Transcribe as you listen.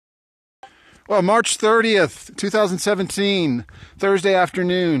Well, March 30th, 2017, Thursday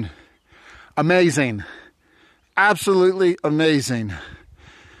afternoon. Amazing. Absolutely amazing.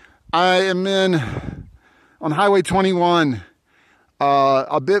 I am on Highway 21,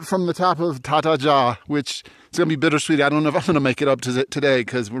 a bit from the top of Tatajia, which is going to be bittersweet. I don't know if I'm going to make it up to today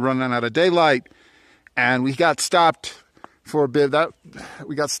because we're running out of daylight. And we got stopped for a bit.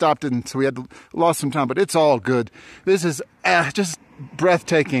 We got stopped, and so we had lost some time, but it's all good. This is just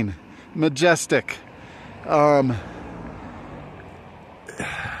breathtaking. Majestic.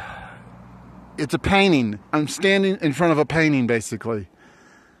 It's a painting. I'm standing in front of a painting, basically.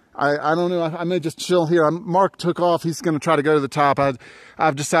 I don't know. I may just chill here. Mark took off. He's going to try to go to the top.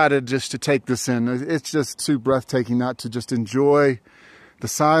 I've decided just to take this in. It's just too breathtaking not to just enjoy the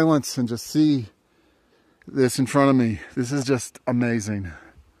silence and just see this in front of me. This is just amazing.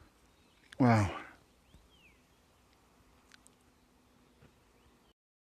 Wow.